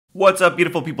What's up,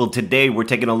 beautiful people? Today we're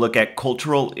taking a look at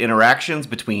cultural interactions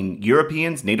between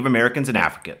Europeans, Native Americans, and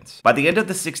Africans. By the end of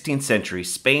the 16th century,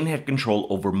 Spain had control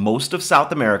over most of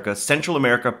South America, Central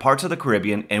America, parts of the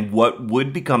Caribbean, and what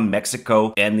would become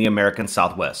Mexico and the American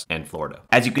Southwest and Florida.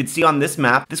 As you can see on this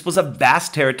map, this was a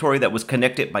vast territory that was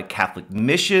connected by Catholic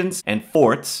missions and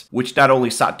forts, which not only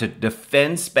sought to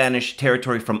defend Spanish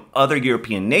territory from other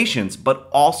European nations, but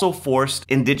also forced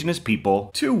indigenous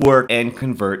people to work and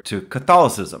convert to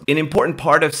Catholicism. An important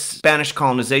part of Spanish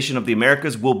colonization of the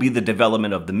Americas will be the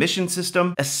development of the mission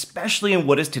system, especially in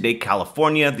what is today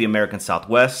California, the American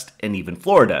Southwest, and even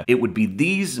Florida. It would be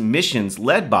these missions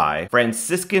led by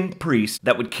Franciscan priests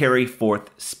that would carry forth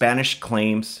Spanish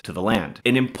claims to the land.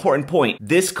 An important point,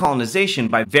 this colonization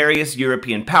by various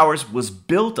European powers was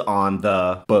built on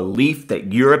the belief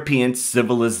that European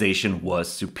civilization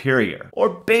was superior, or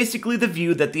basically the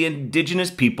view that the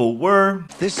indigenous people were...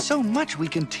 There's so much we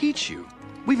can teach you.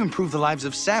 We've improved the lives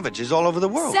of savages all over the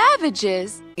world.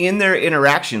 Savages? In their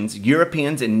interactions,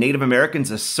 Europeans and Native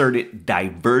Americans asserted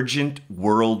divergent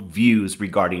worldviews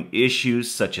regarding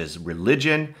issues such as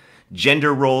religion,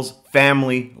 gender roles,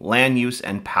 family, land use,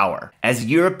 and power. As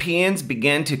Europeans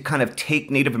began to kind of take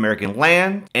Native American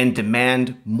land and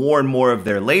demand more and more of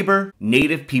their labor,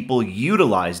 Native people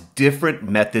utilized different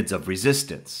methods of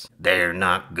resistance. They're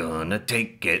not gonna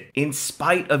take it. In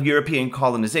spite of European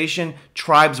colonization,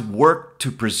 tribes worked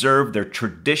to preserve their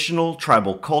traditional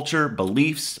tribal culture,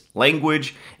 beliefs,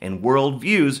 language, and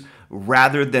worldviews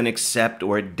rather than accept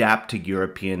or adapt to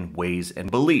European ways and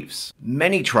beliefs.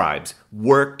 Many tribes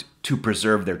worked to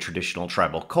preserve their traditional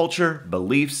tribal culture,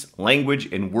 beliefs,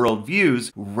 language, and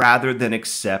worldviews rather than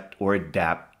accept or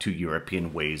adapt to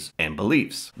European ways and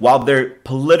beliefs. While their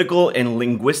political and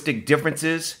linguistic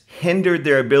differences hindered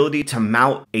their ability to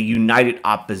mount a united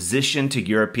opposition to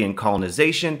European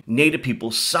colonization, Native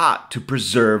people sought to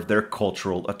preserve their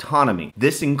cultural autonomy.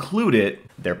 This included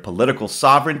their political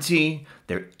sovereignty,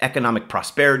 their economic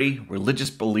prosperity, religious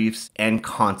beliefs, and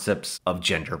concepts of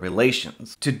gender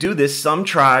relations. To do this, some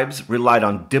tribes relied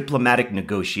on diplomatic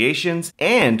negotiations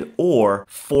and or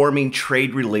forming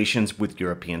trade relations with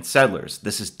European settlers.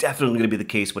 This is definitely going to be the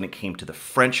case when it came to the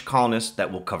French colonists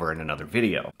that we'll cover in another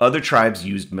video. Other tribes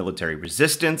used military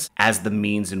resistance as the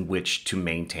means in which to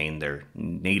maintain their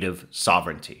native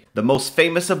sovereignty. The most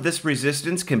famous of this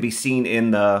resistance can be seen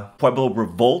in the Pueblo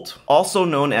Revolt, also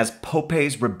known as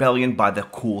Pope's Rebellion by the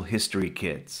cool history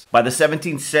kids. By the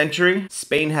 17th century,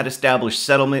 Spain had established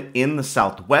settlement in the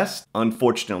southwest.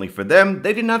 Unfortunately for them,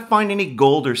 they did not find any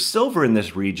gold or silver in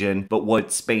this region, but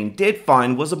what Spain did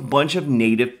find was a bunch of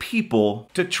native people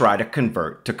to try to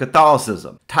convert to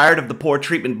Catholicism. Tired of the poor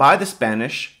treatment by the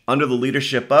Spanish, under the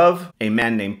leadership of a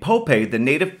man named Pope, the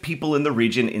native people in the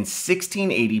region in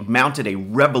 1680 mounted a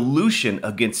revolution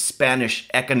against Spanish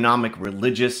economic,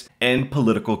 religious, and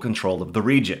political control of the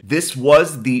region. This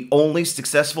was the only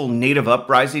successful native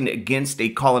uprising against a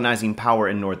colonizing power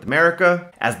in North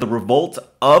America, as the revolt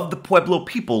of the Pueblo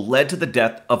people led to the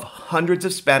death of hundreds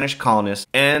of Spanish colonists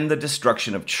and the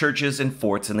destruction of churches and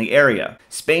forts in the area.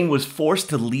 Spain was forced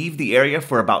to leave the area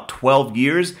for about 12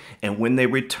 years, and when they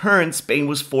returned, Spain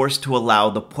was forced to allow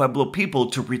the Pueblo people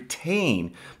to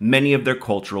retain many of their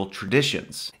cultural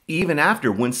traditions. Even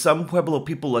after, when some Pueblo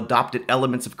people adopted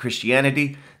elements of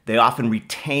Christianity, they often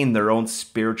retained their own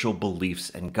spiritual beliefs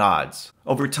and gods.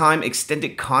 Over time,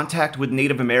 extended contact with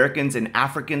Native Americans and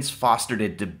Africans fostered a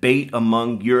debate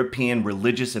among European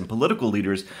religious and political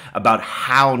leaders about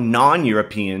how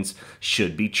non-Europeans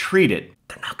should be treated.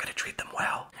 They're not going to treat them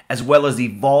well. As well as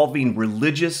evolving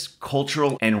religious,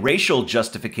 cultural, and racial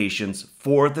justifications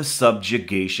for the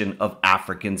subjugation of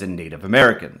Africans and Native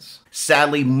Americans.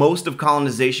 Sadly, most of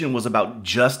colonization was about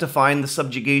justifying the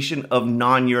subjugation of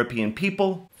non-European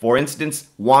people. For instance,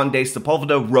 Juan de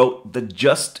Sepulveda wrote The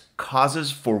Just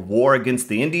Causes for War Against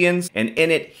the Indians, and in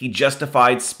it, he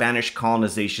justified Spanish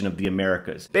colonization of the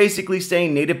Americas, basically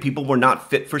saying Native people were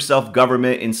not fit for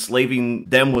self-government, enslaving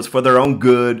them was for their own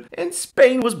good, and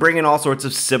Spain was bringing all sorts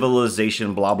of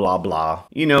civilization, blah, blah, blah.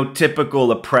 You know,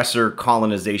 typical oppressor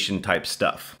colonization type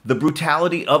stuff. The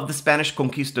brutality of the Spanish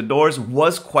conquistadors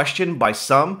was questioned by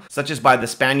some, such as by the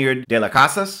Spaniard de las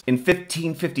Casas. In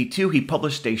 1552, he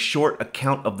published a short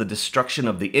account of the destruction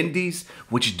of the Indies,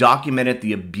 which documented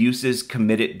the abuse abuses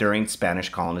committed during Spanish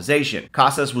colonization.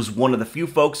 Casas was one of the few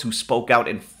folks who spoke out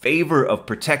in favor of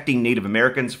protecting Native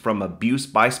Americans from abuse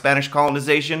by Spanish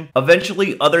colonization.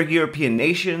 Eventually, other European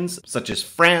nations, such as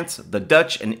France, the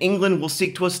Dutch, and England will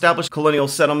seek to establish colonial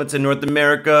settlements in North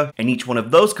America, and each one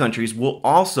of those countries will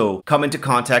also come into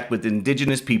contact with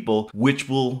indigenous people, which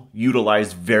will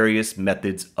utilize various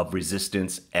methods of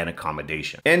resistance and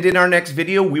accommodation. And in our next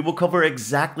video, we will cover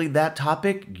exactly that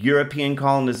topic, European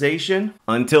colonization.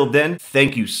 Until then,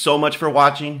 thank you so much for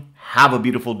watching. Have a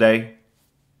beautiful day.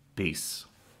 Peace.